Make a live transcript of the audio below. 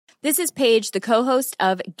This is Paige, the co-host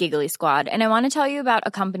of Giggly Squad, and I want to tell you about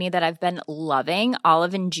a company that I've been loving,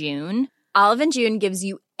 Olive & June. Olive & June gives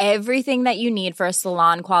you everything that you need for a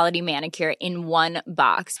salon-quality manicure in one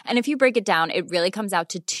box. And if you break it down, it really comes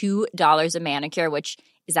out to $2 a manicure, which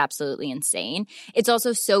is absolutely insane. It's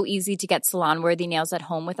also so easy to get salon-worthy nails at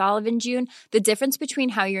home with Olive & June. The difference between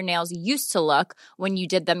how your nails used to look when you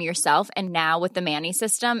did them yourself and now with the Mani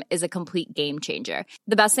system is a complete game changer.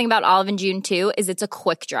 The best thing about Olive & June, too, is it's a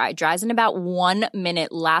quick dry. Dries in about 1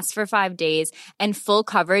 minute, lasts for 5 days, and full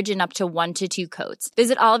coverage in up to 1 to 2 coats.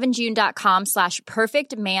 Visit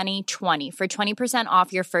oliveandjune.com/perfectmani20 for 20%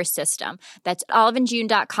 off your first system. That's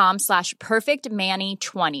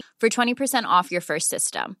oliveandjune.com/perfectmani20 for 20% off your first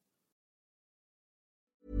system.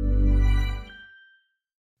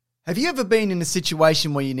 Have you ever been in a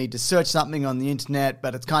situation where you need to search something on the internet,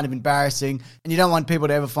 but it's kind of embarrassing and you don't want people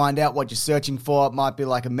to ever find out what you're searching for? It might be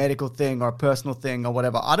like a medical thing or a personal thing or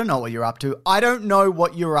whatever. I don't know what you're up to. I don't know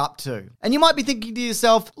what you're up to. And you might be thinking to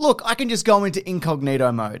yourself, look, I can just go into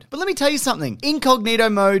incognito mode. But let me tell you something. Incognito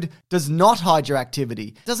mode does not hide your activity.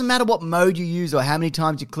 It doesn't matter what mode you use or how many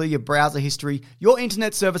times you clear your browser history. Your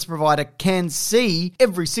internet service provider can see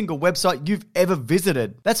every single website you've ever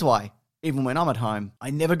visited. That's why, even when I'm at home,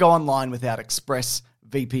 I never go online without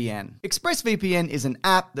ExpressVPN. ExpressVPN is an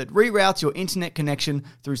app that reroutes your internet connection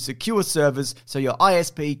through secure servers so your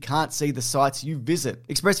ISP can't see the sites you visit.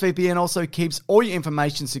 ExpressVPN also keeps all your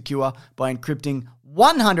information secure by encrypting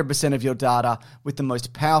 100% of your data with the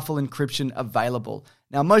most powerful encryption available.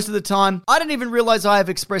 Now, most of the time, I don't even realize I have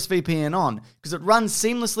ExpressVPN on because it runs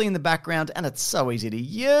seamlessly in the background and it's so easy to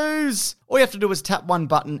use. All you have to do is tap one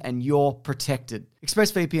button and you're protected.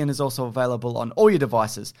 ExpressVPN is also available on all your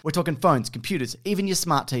devices. We're talking phones, computers, even your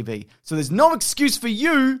smart TV. So there's no excuse for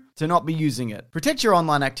you to not be using it. Protect your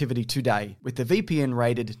online activity today with the VPN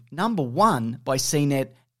rated #1 by CNET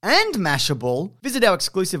and Mashable. Visit our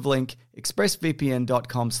exclusive link,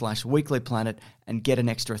 expressvpn.com/weeklyplanet, and get an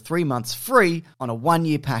extra 3 months free on a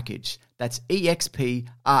 1-year package. That's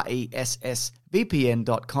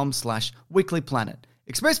expressvpn.com/weeklyplanet.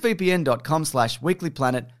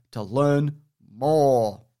 expressvpn.com/weeklyplanet to learn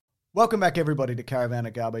more. Welcome back, everybody, to Caravan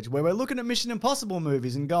of Garbage, where we're looking at Mission Impossible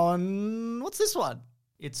movies and going, what's this one?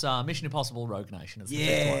 It's Mission Impossible Rogue Nation. Is the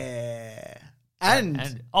fifth one.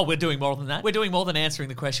 And we're doing more than that. We're doing more than answering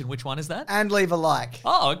the question, which one is that? And leave a like.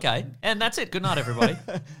 Oh, okay. And that's it. Good night, everybody.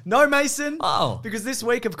 No, Mason. Oh. Because this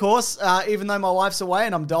week, of course, even though my wife's away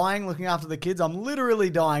and I'm dying looking after the kids, I'm literally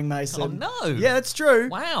dying, Mason. Oh, no. Yeah, that's true.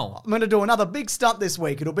 Wow. I'm going to do another big stunt this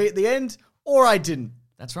week. It'll be at the end, or I didn't.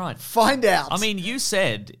 That's right. Find out. I mean, you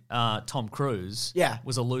said Tom Cruise Yeah.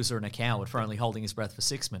 was a loser and a coward for only holding his breath for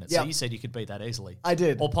 6 minutes. Yep. So you said you could beat that easily. I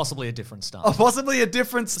did. Or possibly a different stunt. Or possibly a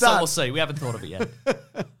different stunt. So we'll see. We haven't thought of it yet.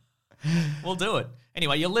 We'll do it.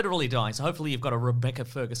 Anyway, you're literally dying, so hopefully you've got a Rebecca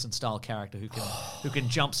Ferguson-style character who can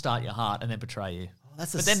jumpstart your heart and then betray you.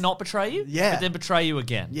 That's but then not betray you? Yeah. But then betray you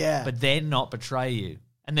again. Yeah. But then not betray you.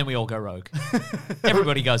 And then we all go rogue.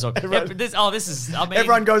 Everybody goes rogue.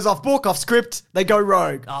 Everyone goes off book, off script. They go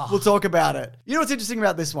rogue. Oh. We'll talk about it. You know what's interesting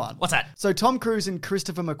about this one? What's that? So Tom Cruise and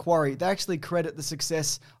Christopher McQuarrie, they actually credit the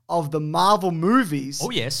success of the Marvel movies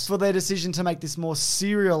for their decision to make this more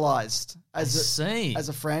serialized as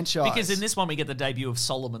a franchise. Because in this one we get the debut of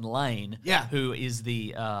Solomon Lane, Yeah. who is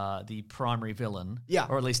the primary villain, Yeah.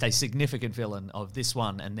 or at least a significant villain of this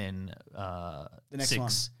one, and then the next 6.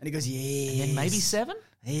 one. And he goes, yeah. And then maybe 7?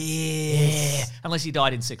 Yes. Yeah. Unless he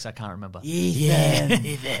died in 6, I can't remember.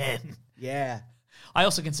 Ethan. Yeah. I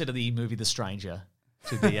also consider the movie The Stranger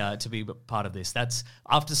to be part of this. That's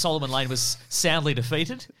after Solomon Lane was soundly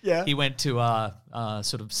defeated. Yeah. He went to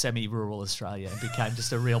sort of semi-rural Australia and became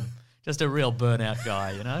just a real burnout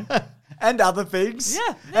guy, you know. And other things.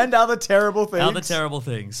 Yeah. And other terrible things. Other terrible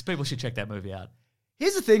things. People should check that movie out.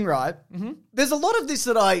 Here's the thing, right? Mm-hmm. There's a lot of this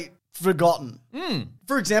that I forgotten.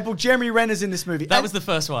 For example, Jeremy Renner's in this movie. That was the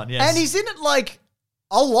first one, yes. And he's in it like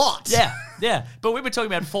a lot. Yeah. But we were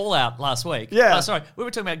talking about Fallout last week. Yeah. We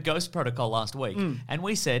were talking about Ghost Protocol last week. And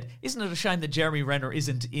we said, isn't it a shame that Jeremy Renner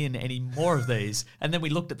isn't in any more of these? And then we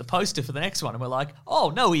looked at the poster for the next one and we're like,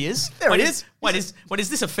 oh, no, he is. There he is. Is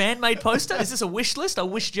this a fan-made poster? Is this a wish list? I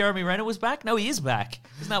wish Jeremy Renner was back. No, he is back.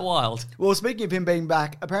 Isn't that wild? Well, speaking of him being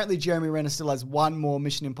back, apparently Jeremy Renner still has one more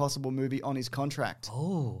Mission Impossible movie on his contract.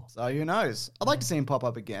 Oh. So who knows? I'd like to see him pop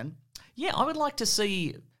up again. Yeah, I would like to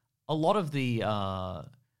see a lot of the...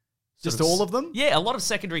 Just all of them? Yeah, a lot of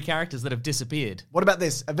secondary characters that have disappeared. What about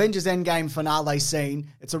this? Avengers Endgame finale scene.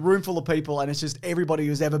 It's a room full of people and it's just everybody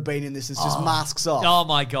who's ever been in this is just masks off. Oh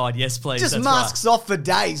my God, yes please. Just that's masks off for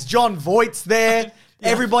days. John Voight's there.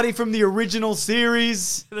 Everybody from the original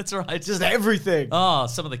series. That's right. Just everything. Oh,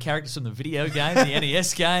 some of the characters from the video game, the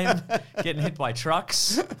NES game, getting hit by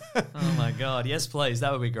trucks. Oh my God. Yes, please.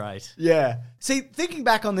 That would be great. Yeah. See, thinking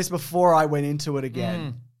back on this before I went into it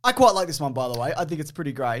again, I quite like this one, by the way. I think it's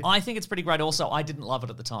pretty great. I think it's pretty great also. I didn't love it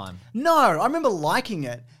at the time. No, I remember liking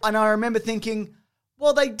it. And I remember thinking,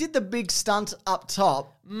 well, they did the big stunt up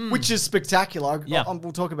top, which is spectacular. Yeah.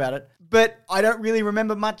 We'll talk about it. But I don't really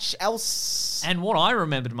remember much else. And what I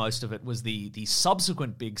remembered most of it was the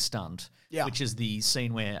subsequent big stunt, Yeah. which is the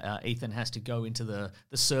scene where Ethan has to go into the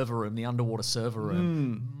server room, the underwater server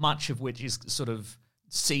room, much of which is sort of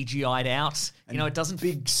CGI'd out. It doesn't...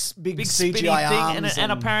 Big spinny CGI thing. arms.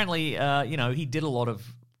 And apparently, he did a lot of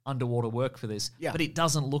underwater work for this, Yeah. but it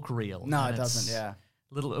doesn't look real. No, And it doesn't, yeah.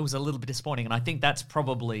 It was a little bit disappointing, and I think that's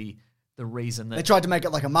probably the reason that... They tried to make it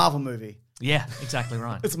like a Marvel movie. Yeah, exactly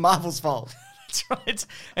right. It's Marvel's fault. That's right.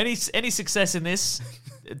 Any success in this,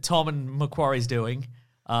 Tom and Macquarie's doing.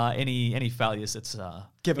 Any failures, it's...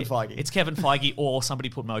 Kevin Feige. It's Kevin Feige or somebody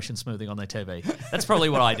put motion smoothing on their TV. That's probably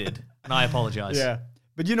what I did, and I apologise. Yeah.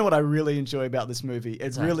 But you know what I really enjoy about this movie?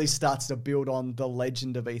 It really starts to build on the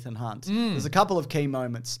legend of Ethan Hunt. There's a couple of key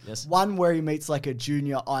moments. Yes. One where he meets like a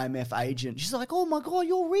junior IMF agent. She's like, oh my God,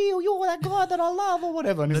 you're real. You're that guy that I love or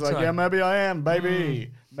whatever. And he's That's like, right. yeah, maybe I am,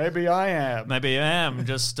 baby. Maybe I am. Maybe I am.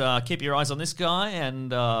 Just keep your eyes on this guy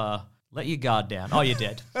and let your guard down. Oh, you're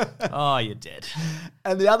dead. Oh, you're dead.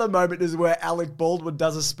 And the other moment is where Alec Baldwin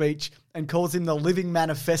does a speech and calls him the living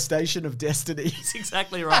manifestation of destiny. That's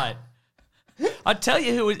exactly right. I'd tell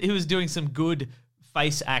you who was doing some good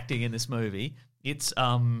face acting in this movie. It's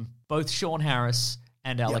both Sean Harris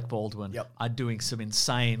and Alec Baldwin are doing some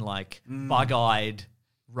insane, bug-eyed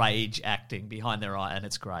rage acting behind their eye, and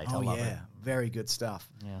it's great. I love it. Very good stuff.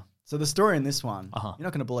 Yeah. So the story in this one, you're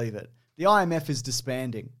not going to believe it. The IMF is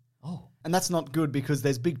disbanding. Oh. And that's not good because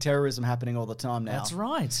there's big terrorism happening all the time now. That's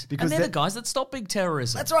right. Because and they're the guys that stop big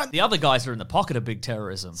terrorism. That's right. The other guys are in the pocket of big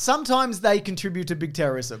terrorism. Sometimes they contribute to big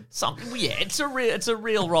terrorism. It's a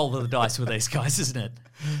real roll of the dice with these guys, isn't it?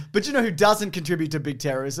 But you know who doesn't contribute to big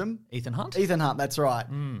terrorism? Ethan Hunt. Ethan Hunt, that's right.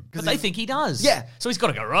 But they think he does. Yeah. So he's got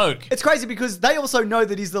to go rogue. It's crazy because they also know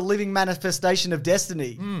that he's the living manifestation of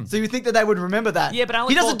destiny. So you think that they would remember that. Yeah, but Alec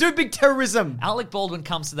he doesn't do big terrorism. Alec Baldwin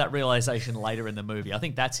comes to that realization later in the movie. I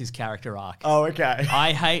think that's his character arc. Oh, okay.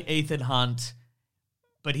 I hate Ethan Hunt,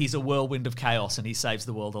 but he's a whirlwind of chaos and he saves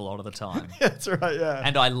the world a lot of the time. That's right, yeah.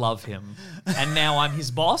 And I love him. And now I'm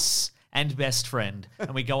his boss and best friend,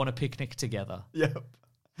 and we go on a picnic together. Yep.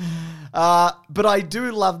 But I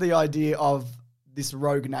do love the idea of this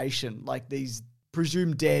rogue nation, like these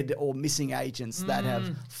presumed dead or missing agents that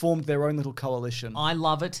have formed their own little coalition. I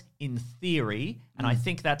love it in theory, and I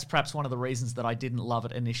think that's perhaps one of the reasons that I didn't love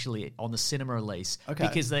it initially on the cinema release. Okay.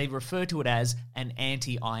 Because they refer to it as an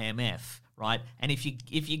anti-IMF, right? And if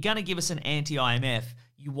you're going to give us an anti-IMF,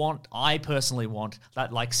 I personally want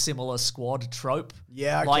that similar squad trope.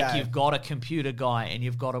 Yeah, okay. Like you've got a computer guy and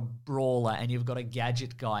you've got a brawler and you've got a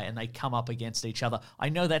gadget guy and they come up against each other. I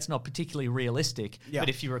know that's not particularly realistic, but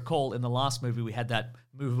if you recall in the last movie we had that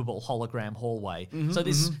movable hologram hallway. So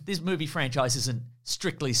this movie franchise isn't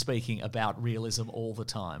strictly speaking about realism all the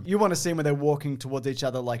time. You want to see when they're walking towards each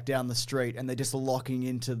other down the street and they're just locking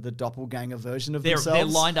into the doppelganger version of themselves. They're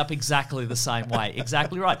lined up exactly the same way.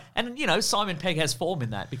 Exactly right. And, Simon Pegg has form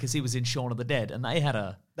in that because he was in Shaun of the Dead and they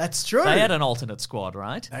had That's true. They had an alternate squad,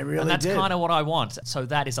 right? They really And that's did. kind of what I want. So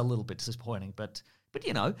that is a little bit disappointing. But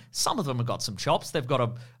some of them have got some chops. They've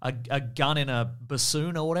got a gun in a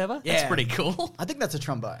bassoon or whatever. Yeah. That's pretty cool. I think that's a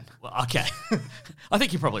trombone. Well, okay. I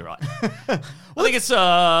think you're probably right. I think it's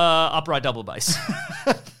upright double bass.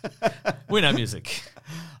 We know music.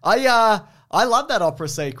 I love that opera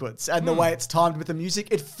sequence and the way it's timed with the music.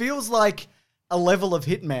 It feels like a level of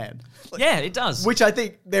Hitman. Yeah, it does. Which I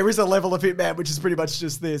think there is a level of Hitman, which is pretty much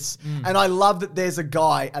just this. And I love that there's a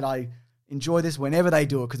guy, and I enjoy this whenever they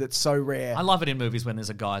do it because it's so rare. I love it in movies when there's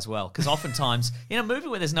a guy as well. Because oftentimes, in a movie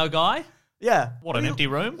where there's no guy, yeah. What an empty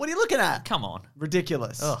room. What are you looking at? Come on.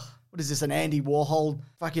 Ridiculous. Ugh. What is this, an Andy Warhol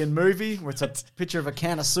fucking movie where it's a picture of a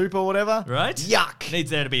can of soup or whatever? Right? Yuck. Needs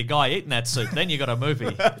there to be a guy eating that soup. Then you got a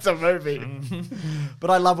movie. It's a movie. But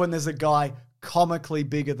I love when there's a guy comically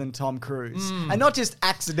bigger than Tom Cruise. And not just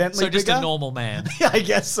accidentally So just bigger. a normal man. Yeah, I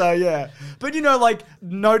guess so, yeah. But,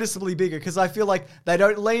 noticeably bigger because I feel like they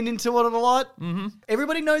don't lean into it a lot. Mm-hmm.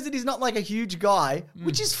 Everybody knows that he's not a huge guy,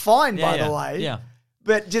 which is fine, by the way. Yeah.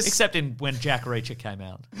 But just... Except when Jack Reacher came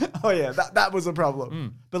out. Oh, yeah, that was a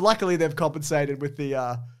problem. But luckily they've compensated with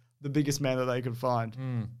the biggest man that they could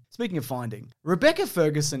find. Speaking of finding, Rebecca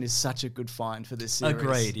Ferguson is such a good find for this series.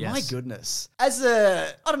 Agreed, yes. My goodness. I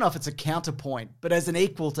don't know if it's a counterpoint, but as an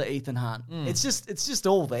equal to Ethan Hunt, it's just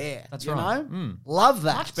all there. That's you right. know? Love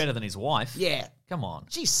that. Much better than his wife. Yeah. Come on.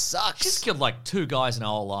 She sucks. She's killed like 2 guys in her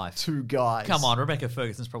whole life. 2 guys. Come on, Rebecca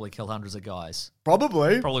Ferguson's probably killed hundreds of guys.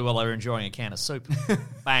 Probably while they were enjoying a can of soup.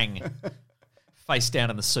 Bang. Face down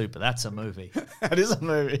in the soup. That's a movie. That is a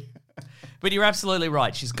movie. But you're absolutely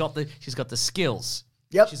right. She's got the skills.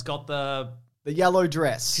 Yep. She's got the yellow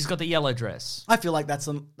dress. She's got the yellow dress. I feel like that's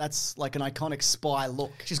like an iconic spy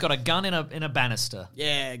look. She's got a gun in a banister.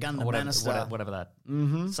 Yeah, gun in a banister. Whatever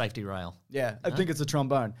that. Safety rail. Yeah, I think it's a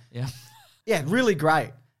trombone. Yeah. Yeah, really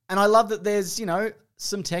great. And I love that there's,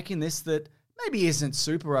 some tech in this that maybe isn't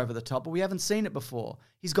super over the top, but we haven't seen it before.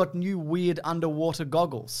 He's got new weird underwater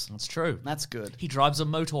goggles. That's true. That's good. He drives a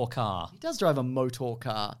motor car. He does drive a motor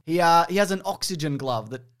car. He has an oxygen glove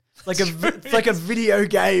that it's like a video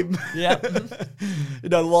game. Yeah.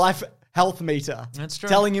 Life health meter. That's true.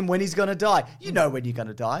 Telling him when he's going to die. You know when you're going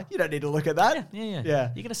to die. You don't need to look at that.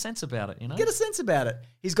 Yeah. You get a sense about it, Get a sense about it.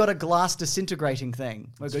 He's got a glass disintegrating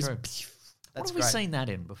thing. Where it goes, true. What have we seen that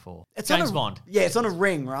in before? It's James Bond. Yeah, it's on a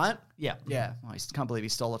ring, right? Yeah. Yeah. I can't believe he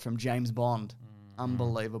stole it from James Bond.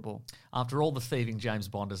 Unbelievable. After all the thieving James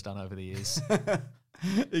Bond has done over the years.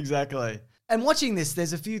 Exactly. And watching this,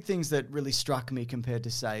 there's a few things that really struck me compared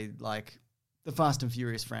to, say, like the Fast and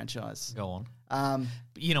Furious franchise. Go on.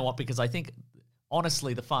 You know what? Because I think,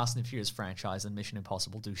 honestly, the Fast and Furious franchise and Mission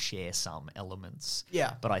Impossible do share some elements.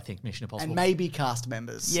 Yeah. But I think Mission Impossible... And maybe cast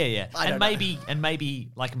members. Yeah. And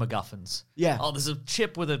maybe like MacGuffins. Yeah. Oh, there's a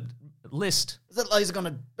chip with a list. Is that laser going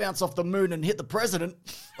to bounce off the moon and hit the president?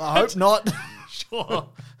 I hope not. Sure.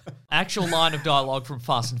 Actual line of dialogue from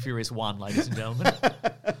Fast and Furious 1, ladies and gentlemen.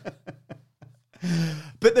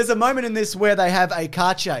 But there's a moment in this where they have a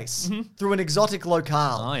car chase through an exotic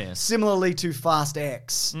locale. Oh, yes. Similarly to Fast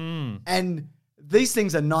X. And these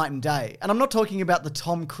things are night and day. And I'm not talking about the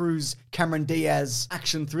Tom Cruise, Cameron Diaz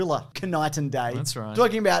action thriller, Night and Day. That's right. I'm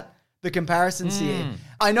talking about the comparisons here.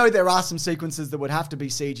 I know there are some sequences that would have to be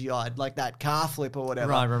CGI'd, like that car flip or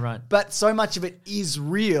whatever. Right. But so much of it is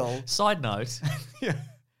real. Side note. Yeah.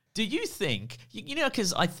 Do you think,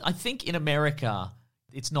 because I think in America,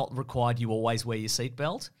 it's not required you always wear your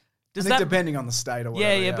seatbelt. Depending on the state or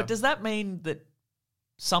whatever. Yeah, but does that mean that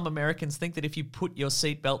some Americans think that if you put your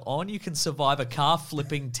seatbelt on, you can survive a car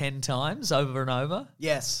flipping 10 times over and over?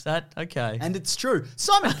 Yes. Is that okay? And it's true.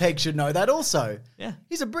 Simon Pegg should know that also. Yeah.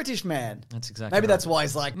 He's a British man. That's exactly Maybe right. that's why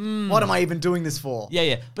he's like, what am I even doing this for?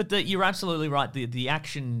 Yeah. But you're absolutely right. The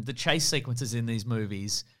action, the chase sequences in these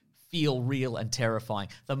movies feel real and terrifying.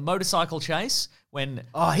 The motorcycle chase, when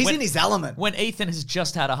he's in his element. When Ethan has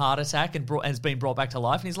just had a heart attack and has been brought back to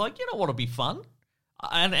life, and he's like, you know what would be fun?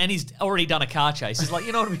 And he's already done a car chase. He's like,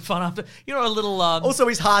 you know what would be fun after? You know, a little. Also,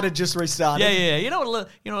 his heart had just restarted. Yeah. You know what?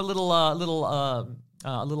 A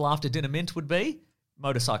little after dinner mint would be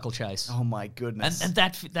motorcycle chase. Oh my goodness! And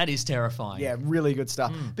that is terrifying. Yeah, really good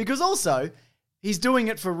stuff. Because also, he's doing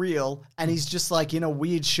it for real, and he's just like in a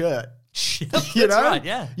weird shirt. That's right.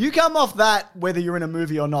 Yeah. You come off that whether you're in a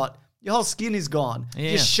movie or not. Your whole skin is gone. Yeah.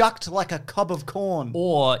 You're shucked like a cob of corn.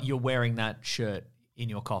 Or you're wearing that shirt in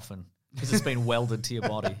your coffin because it's been welded to your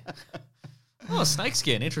body. Oh,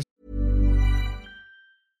 snakeskin. Interesting.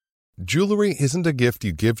 Jewelry isn't a gift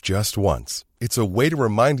you give just once. It's a way to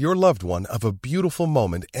remind your loved one of a beautiful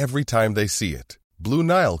moment every time they see it. Blue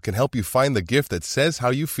Nile can help you find the gift that says how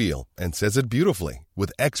you feel and says it beautifully,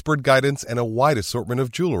 with expert guidance and a wide assortment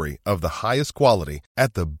of jewelry of the highest quality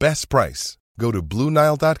at the best price. Go to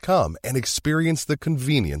BlueNile.com and experience the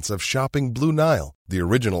convenience of shopping Blue Nile, the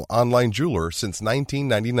original online jeweler since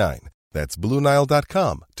 1999. That's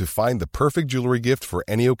BlueNile.com to find the perfect jewelry gift for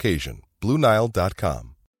any occasion.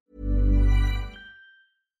 BlueNile.com.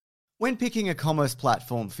 When picking a commerce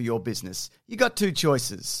platform for your business, you got 2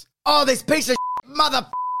 choices. Oh, this piece of mother...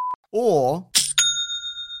 Or...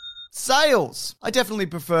 sales. I definitely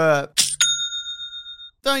prefer...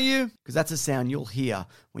 Don't you? Because that's a sound you'll hear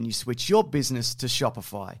when you switch your business to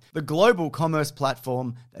Shopify, the global commerce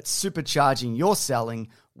platform that's supercharging your selling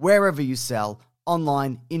wherever you sell,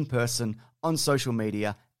 online, in person, on social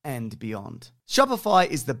media, and beyond. Shopify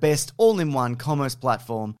is the best all-in-one commerce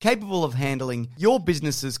platform capable of handling your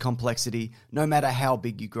business's complexity no matter how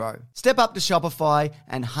big you grow. Step up to Shopify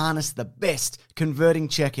and harness the best converting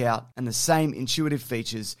checkout and the same intuitive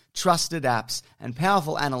features, trusted apps, and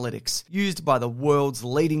powerful analytics used by the world's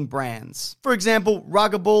leading brands. For example,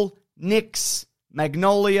 Ruggable, NYX,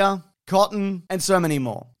 Magnolia, Cotton, and so many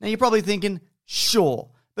more. Now you're probably thinking, sure,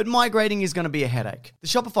 but migrating is going to be a headache. The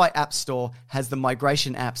Shopify App Store has the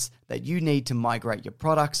migration apps that you need to migrate your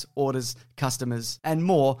products, orders, customers, and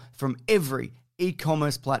more from every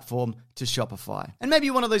e-commerce platform to Shopify. And maybe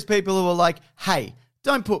you're one of those people who are like, hey,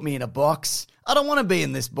 don't put me in a box. I don't want to be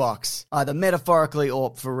in this box, either metaphorically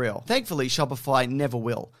or for real. Thankfully, Shopify never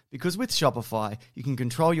will, because with Shopify, you can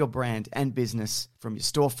control your brand and business from your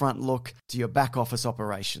storefront look to your back office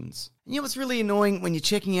operations. And you know what's really annoying when you're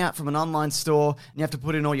checking out from an online store and you have to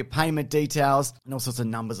put in all your payment details and all sorts of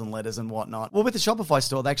numbers and letters and whatnot? Well, with the Shopify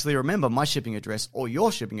store, they actually remember my shipping address or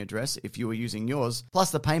your shipping address if you were using yours,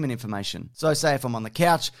 plus the payment information. So say if I'm on the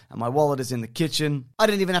couch and my wallet is in the kitchen, I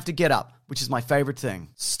don't even have to get up, which is my favorite thing.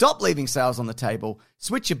 Stop leaving sales on the table,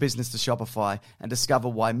 switch your business to Shopify, and discover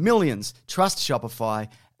why millions trust Shopify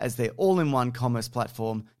as their all-in-one commerce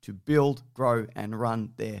platform to build, grow, and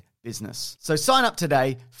run their business. So sign up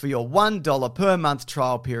today for your $1 per month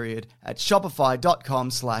trial period at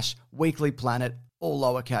shopify.com/weeklyplanet, all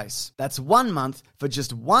lowercase. That's 1 month for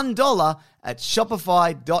just $1 at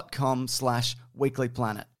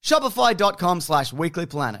shopify.com/weeklyplanet.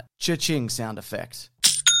 Shopify.com/weeklyplanet. Cha-ching sound effect.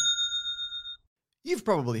 You've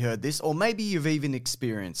probably heard this, or maybe you've even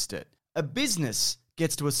experienced it. A business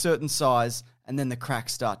gets to a certain size and then the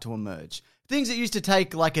cracks start to emerge. Things that used to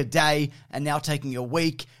take like a day and now taking a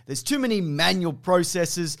week. There's too many manual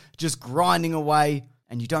processes just grinding away,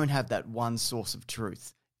 and you don't have that one source of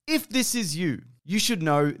truth. If this is you, you should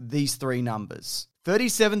know these three numbers.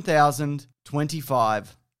 37,000,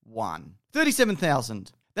 25, 1.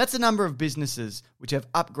 37,000. That's the number of businesses which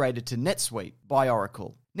have upgraded to NetSuite by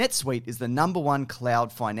Oracle. NetSuite is the #1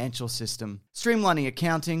 cloud financial system, streamlining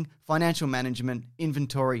accounting, financial management,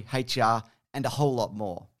 inventory, HR, and a whole lot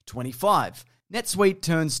more. 25. NetSuite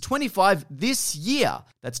turns 25 this year.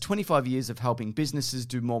 That's 25 years of helping businesses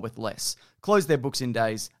do more with less, close their books in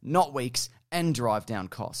days, not weeks, and drive down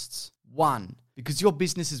costs. 1. Because your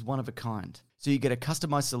business is one of a kind. So you get a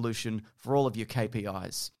customized solution for all of your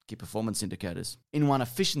KPIs, key performance indicators, in one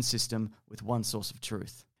efficient system with one source of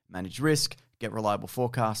truth. Manage risk, get reliable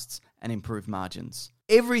forecasts, and improve margins.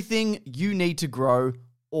 Everything you need to grow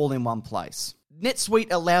all in one place.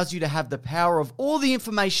 NetSuite allows you to have the power of all the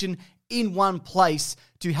information in one place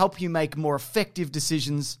to help you make more effective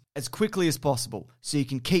decisions as quickly as possible so you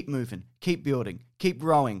can keep moving, keep building, keep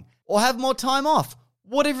growing, or have more time off,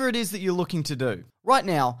 whatever it is that you're looking to do. Right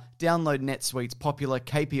now, download NetSuite's popular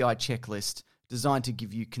KPI checklist designed to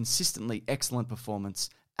give you consistently excellent performance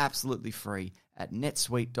absolutely free at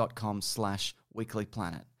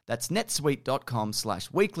netsuite.com/weeklyplanet. That's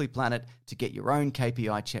netsuite.com/weeklyplanet to get your own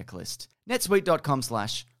KPI checklist.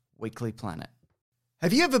 netsuite.com/weeklyplanet.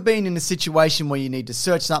 Have you ever been in a situation where you need to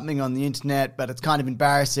search something on the internet, but it's kind of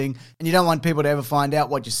embarrassing, and you don't want people to ever find out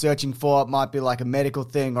what you're searching for? It might be like a medical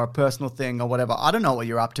thing or a personal thing or whatever. I don't know what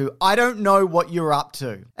you're up to. I don't know what you're up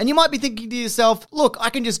to. And you might be thinking to yourself, look, I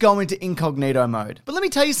can just go into incognito mode. But let me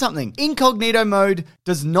tell you something. Incognito mode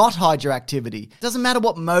does not hide your activity. It doesn't matter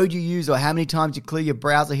what mode you use or how many times you clear your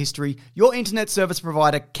browser history. Your internet service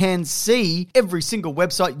provider can see every single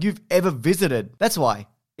website you've ever visited. That's why,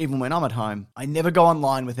 even when I'm at home, I never go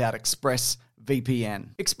online without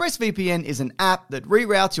ExpressVPN. ExpressVPN is an app that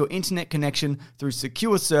reroutes your internet connection through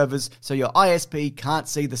secure servers so your ISP can't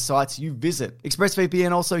see the sites you visit.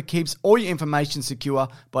 ExpressVPN also keeps all your information secure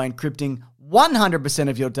by encrypting 100%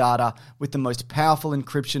 of your data with the most powerful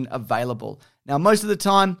encryption available. Now, most of the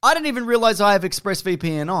time, I don't even realize I have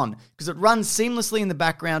ExpressVPN on because it runs seamlessly in the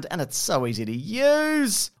background and it's so easy to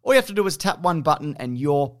use. All you have to do is tap one button and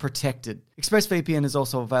you're protected. ExpressVPN is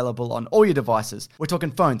also available on all your devices. We're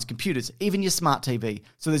talking phones, computers, even your smart TV.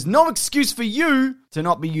 So there's no excuse for you to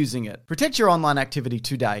not be using it. Protect your online activity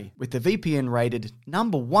today with the VPN rated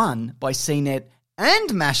 #1 by CNET and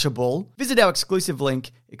Mashable. Visit our exclusive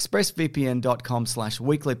link,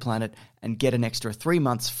 expressvpn.com/weeklyplanet, and get an extra 3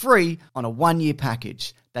 months free on a 1-year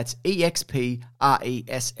package. That's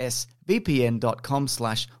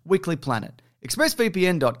expressvpn.com/weeklyplanet.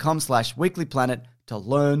 expressvpn.com/weeklyplanet to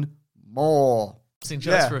learn more.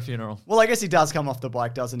 Just for a funeral. Well, I guess he does come off the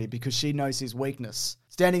bike, doesn't he? Because she knows his weakness.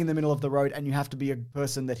 Standing in the middle of the road, and you have to be a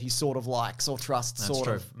person that he sort of likes or trusts, That's sort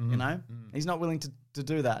true. of. You know? He's not willing to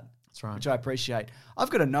do that. That's right. Which I appreciate. I've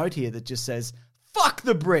got a note here that just says, fuck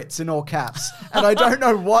the Brits in all caps. And I don't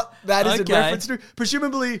know what that is in reference to.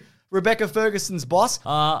 Presumably Rebecca Ferguson's boss.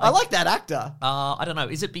 I like that actor. I don't know.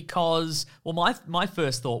 Is it because, well, my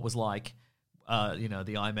first thought was like,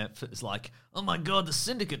 the IMF is like, oh my God, the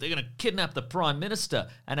syndicate, they're going to kidnap the Prime Minister.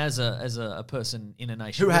 And as a person in a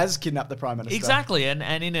nation... Who has kidnapped the Prime Minister. Exactly.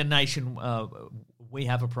 And in a nation... we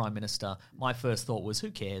have a Prime Minister. My first thought was,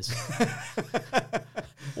 who cares?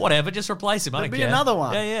 Whatever, just replace him. I There'll don't be care. another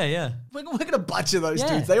one. Yeah. We're going to bunch of those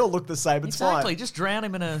Yeah. dudes. They all look the same. It's Exactly. fine. Just drown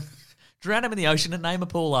him in the ocean and name a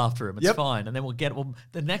pool after him. It's Yep. fine. And then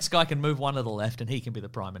the next guy can move one to the left and he can be the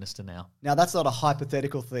Prime Minister now. Now, that's not a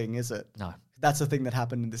hypothetical thing, is it? No. That's a thing that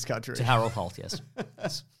happened in this country. To Harold Holt, yes.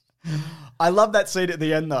 I love that scene at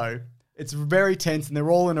the end, though. It's very tense, and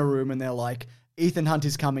they're all in a room, and they're like, Ethan Hunt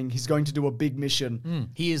is coming. He's going to do a big mission.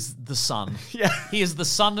 He is the sun. Yeah. He is the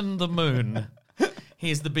sun and the moon. He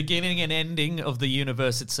is the beginning and ending of the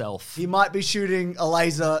universe itself. He might be shooting a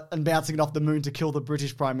laser and bouncing it off the moon to kill the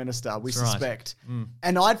British Prime Minister, we That's right. suspect.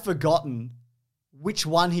 And I'd forgotten which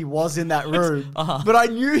one he was in that room. Uh-huh. But I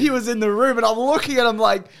knew he was in the room, and I'm looking at him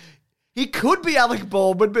like, he could be Alec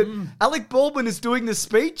Baldwin, but Alec Baldwin is doing the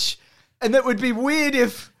speech, and that would be weird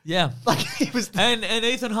if, Yeah. like, he was... And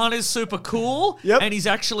Ethan Hunt is super cool. Yep. And he's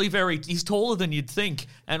actually he's taller than you'd think.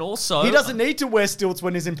 And also... He doesn't need to wear stilts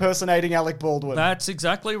when he's impersonating Alec Baldwin. That's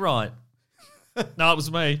exactly right. No, it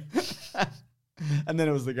was me. And then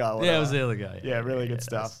it was the guy. Yeah, whatever. it was the other guy. Yeah, really good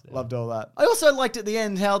stuff. Yeah. Loved all that. I also liked at the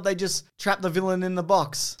end how they just trapped the villain in the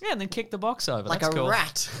box. Yeah, and then kick the box over. Like That's a cool.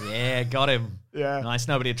 rat. Yeah, got him. Yeah. Nice.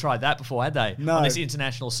 Nobody had tried that before, had they? No. On this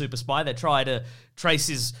international super spy, they tried to trace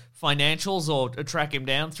his financials or track him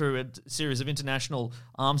down through a series of international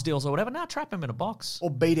arms deals or whatever. Now trap him in a box. Or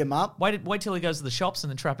beat him up. Wait till he goes to the shops and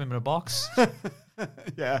then trap him in a box.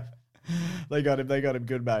 Yeah. They got him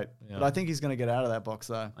good, mate. Yeah. But I think he's going to get out of that box,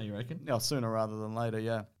 though. Oh, you reckon? No, sooner rather than later,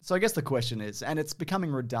 yeah. So I guess the question is, and it's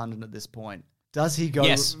becoming redundant at this point, does he go...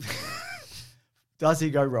 Yes. Does he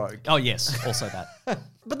go rogue? Oh, yes. Also that.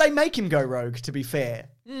 But they make him go rogue, to be fair.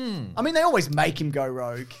 I mean, they always make him go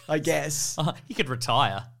rogue, I guess. He could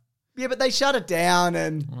retire. Yeah, but they shut it down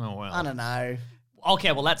and... Oh, well. I don't know.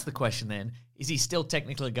 Okay, well, that's the question then. Is he still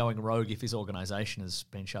technically going rogue if his organisation has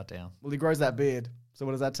been shut down? Well, he grows that beard. So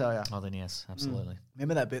what does that tell you? Oh, then yes, absolutely.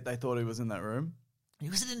 Remember that bit they thought he was in that room? He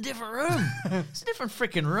was in a different room. It's a different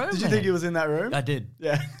freaking room. Did you man. think he was in that room? I did.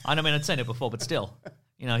 Yeah. I mean, I'd seen it before, but still.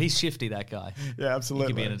 You know, he's shifty, that guy. Yeah, He absolutely.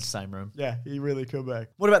 could be in the same room. Yeah, he really could be.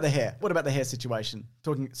 What about the hair? What about the hair situation?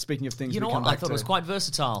 Speaking of things You know we come what? I back thought to. it was quite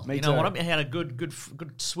versatile. Me you know too. what? It had a good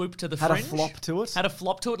swoop to the Had a fringe. flop to it. Had a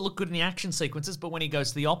flop to it. Looked good in the action sequences, but when he goes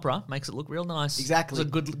to the opera, makes it look real nice. Exactly. It's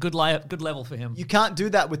a good level for him. You can't do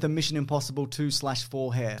that with the Mission Impossible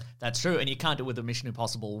 2/4 hair. That's true, and you can't do it with the Mission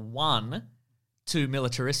Impossible 1 too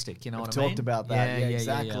militaristic. You know what I mean? Talked about that. Yeah,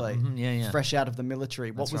 exactly. Yeah. Fresh out of the military.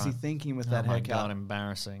 What That's was he right. thinking with Oh that my haircut? God,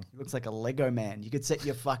 embarrassing. He looks like a Lego man. You could set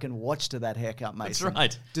your fucking watch to that haircut, Mason. That's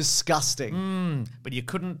right. Disgusting. But you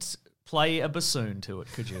couldn't play a bassoon to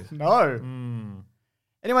it, could you? No.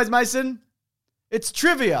 Anyways, Mason, it's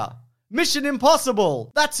trivia. Mission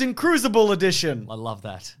Impossible. That's in Crucible Edition. I love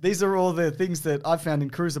that. These are all the things that I found in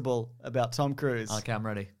Crucible about Tom Cruise. Okay, I'm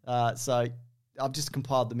ready. So I've just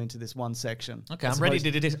compiled them into this one section. Okay, As I'm ready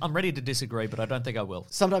opposed- to I'm ready to disagree, but I don't think I will.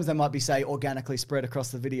 Sometimes they might be, say, organically spread across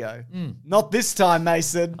the video. Not this time,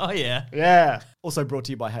 Mason. Oh yeah. Yeah. Also brought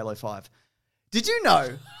to you by Halo 5. Did you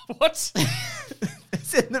know What?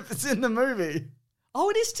 it's in the movie? Oh,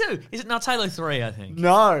 it is too. Is it not Halo 3, I think?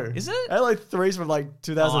 No. Is it? Halo 3's from like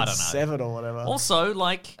 2007 or whatever. Also,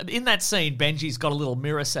 like, in that scene, Benji's got a little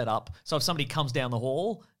mirror set up, so if somebody comes down the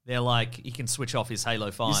hall, they're like, he can switch off his Halo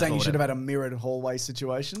 5. You're saying or you should have whatever. had a mirrored hallway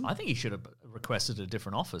situation? I think he should have requested a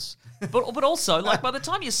different office. But also, like, by the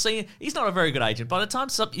time you see... He's not a very good agent. By the time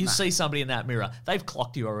you see somebody in that mirror, they've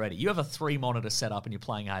clocked you already. You have a 3-monitor setup and you're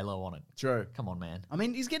playing Halo on it. True. Come on, man. I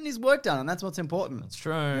mean, he's getting his work done, and that's what's important. It's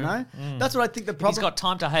true. You know? That's what I think the problem... He's got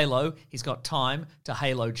time to Halo. He's got time to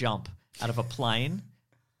Halo jump out of a plane.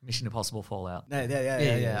 Mission Impossible Fallout. Yeah.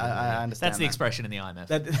 I understand That's the expression in the IMF.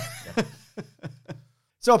 That-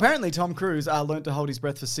 So apparently Tom Cruise learned to hold his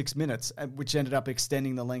breath for 6 minutes, which ended up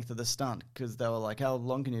extending the length of the stunt, because they were like, how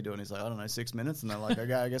long can you do? And he's like, I don't know, 6 minutes. And they're like,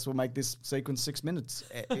 okay, I guess we'll make this sequence 6 minutes.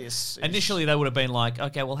 Initially, they would have been like,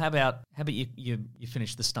 okay, well, how about you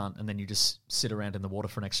finish the stunt and then you just sit around in the water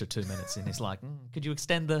for an extra 2 minutes? And he's like, could you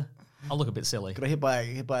extend the... I'll look a bit silly. Could I hit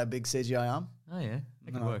by a big CGI arm? Oh, yeah.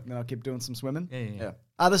 That could work. Then I'll keep doing some swimming? Yeah.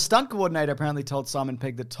 The stunt coordinator apparently told Simon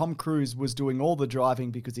Pegg that Tom Cruise was doing all the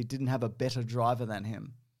driving because he didn't have a better driver than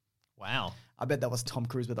him. Wow. I bet that was Tom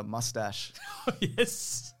Cruise with a mustache.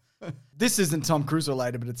 Yes. This isn't Tom Cruise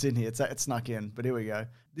related, but it's in here. It's snuck in. But here we go.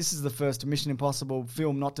 This is the first Mission Impossible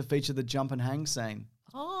film not to feature the jump and hang scene.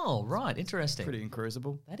 Oh, right. Interesting. Pretty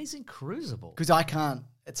incruisable. That is incruisable. Because I can't.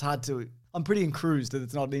 It's hard to. I'm pretty incruised that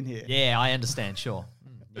it's not in here. Yeah, I understand. Sure.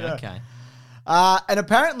 Yeah. Okay. And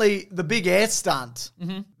apparently the big air stunt,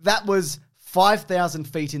 that was 5,000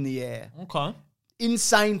 feet in the air. Okay.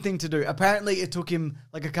 Insane thing to do. Apparently, it took him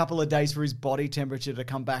like a couple of days for his body temperature to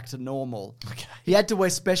come back to normal. Okay. He had to wear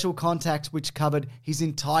special contacts which covered his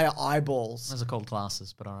entire eyeballs. Those are called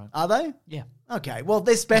glasses, but all right. Are they? Yeah. Okay, well,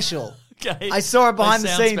 they're special. Okay. I saw it behind They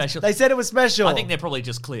the sound scenes. special. They said it was special. I think they're probably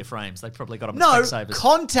just clear frames. They probably got them no, as savers.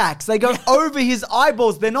 contacts. They go over his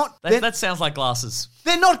eyeballs. They're not... That sounds like glasses.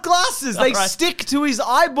 They're not glasses. They right. stick to his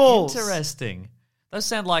eyeballs. Interesting. Those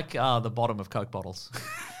sound like the bottom of Coke bottles.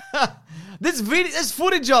 There's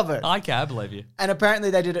footage of it. Okay, I believe you. And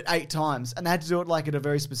apparently they did it 8 times. And they had to do it like at a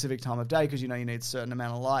very specific time of day because, you need a certain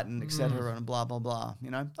amount of light and et cetera and blah, blah, blah,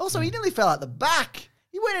 Also, he nearly fell out the back.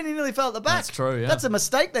 He went and he nearly fell out the back. That's true, yeah. That's a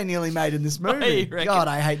mistake they nearly made in this movie. You reckon? God,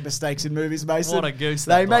 I hate mistakes in movies, Mason. What a goose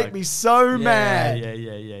They that make bloke. me so mad.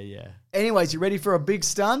 Yeah. Anyways, you ready for a big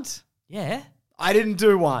stunt? Yeah? I didn't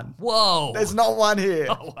do one. Whoa. There's not one here.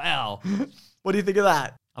 Oh, wow. What do you think of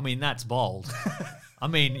that? I mean, that's bold. I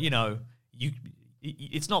mean,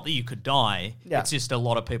 it's not that you could die. Yeah. It's just a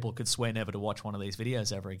lot of people could swear never to watch one of these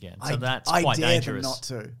videos ever again. So that's I quite dare dangerous.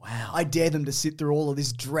 them not to. Wow. I dare them to sit through all of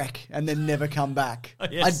this dreck and then never come back.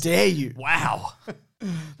 Yes. I dare you. Wow.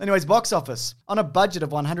 Anyways, box office. On a budget of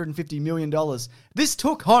 $150 million, this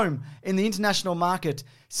took home in the international market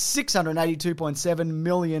 $682.7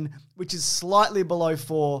 million, which is slightly below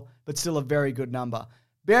 4, but still a very good number.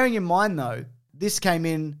 Bearing in mind, though, this came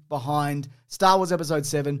in behind Star Wars Episode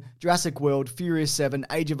 7, Jurassic World, Furious 7,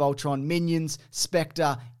 Age of Ultron, Minions,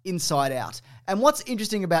 Spectre, Inside Out. And what's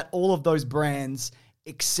interesting about all of those brands,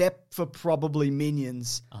 except for probably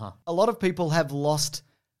Minions, a lot of people have lost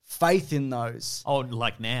faith in those. Oh,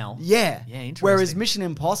 like now? Yeah. Yeah, interesting. Whereas Mission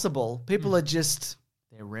Impossible, people are just...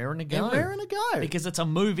 They're raring to go. They're raring to go. Because it's a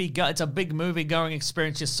movie. It's a big movie-going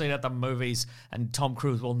experience. Just see it at the movies, and Tom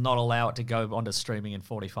Cruise will not allow it to go onto streaming in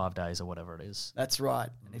 45 days or whatever it is. That's right.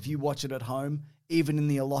 And if you watch it at home, even in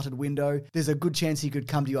the allotted window, there's a good chance he could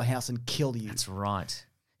come to your house and kill you. That's right.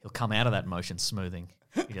 He'll come out of that motion smoothing.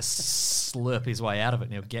 He just slurp his way out of it,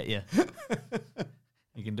 and he'll get you.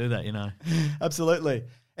 You can do that, Absolutely.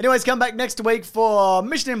 Anyways, come back next week for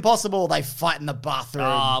Mission Impossible. They fight in the bathroom.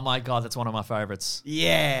 Oh, my God. That's one of my favorites.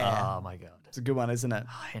 Yeah. Oh, my God. It's a good one, isn't it?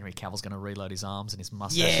 Oh, Henry Cavill's going to reload his arms and his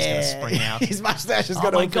mustache is going to spring out. His mustache is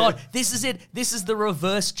going to... Oh, my God. This is it. This is the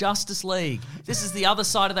reverse Justice League. This is the other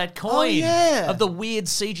side of that coin. Oh, yeah. Of the weird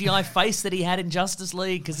CGI face that he had in Justice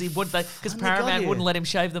League because Paramount wouldn't let him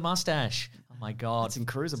shave the mustache. Oh, my God. It's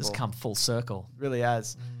incredible. It's just come full circle. It really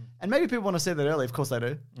has. And maybe people want to see that early. Of course they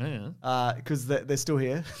do. Yeah. Because they're still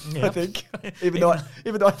here, Yeah. I think. Even though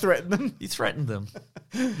I threatened them. You threatened them.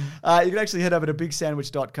 You can actually head over to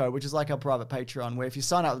bigsandwich.co, which is like our private Patreon, where if you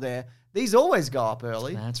sign up there, these always go up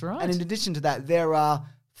early. That's right. And in addition to that, there are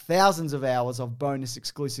thousands of hours of bonus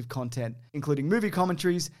exclusive content, including movie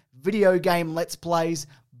commentaries, video game let's plays,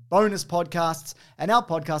 bonus podcasts, and our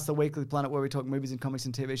podcast, The Weekly Planet, where we talk movies and comics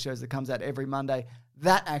and TV shows that comes out every Monday.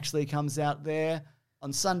 That actually comes out there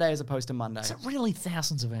on Sunday as opposed to Monday. Is it really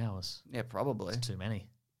thousands of hours? Yeah, probably. Too many.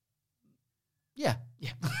 Yeah.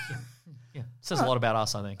 Yeah. Yeah. Says a lot about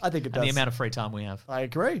us, I think. I think it and does. the amount of free time we have. I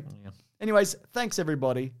agree. Yeah. Anyways, thanks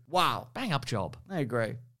everybody. Wow. Bang up job. I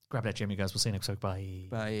agree. Grab that gem, you guys. We'll see you next week. Bye.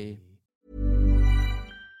 Bye.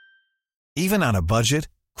 Even on a budget,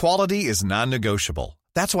 quality is non-negotiable.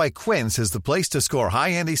 That's why Quince is the place to score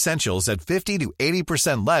high-end essentials at 50 to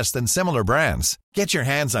 80% less than similar brands. Get your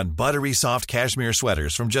hands on buttery soft cashmere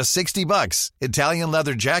sweaters from just $60, Italian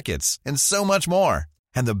leather jackets, and so much more.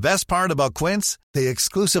 And the best part about Quince, they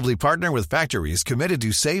exclusively partner with factories committed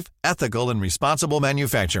to safe, ethical, and responsible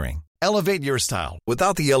manufacturing. Elevate your style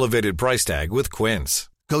without the elevated price tag with Quince.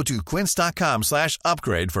 Go to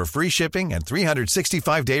quince.com/upgrade for free shipping and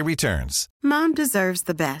 365-day returns. Mom deserves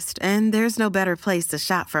the best, and there's no better place to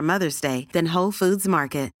shop for Mother's Day than Whole Foods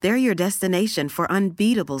Market. They're your destination for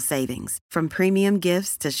unbeatable savings, from premium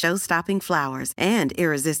gifts to show-stopping flowers and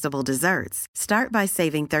irresistible desserts. Start by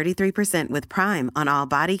saving 33% with Prime on all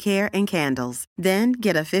body care and candles. Then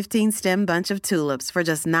get a 15-stem bunch of tulips for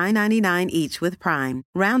just $9.99 each with Prime.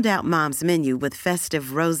 Round out Mom's menu with festive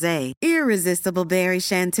rosé, irresistible berry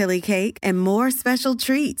chantilly cake, and more special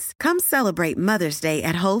treats. Come celebrate Mother's Day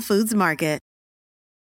at Whole Foods Market.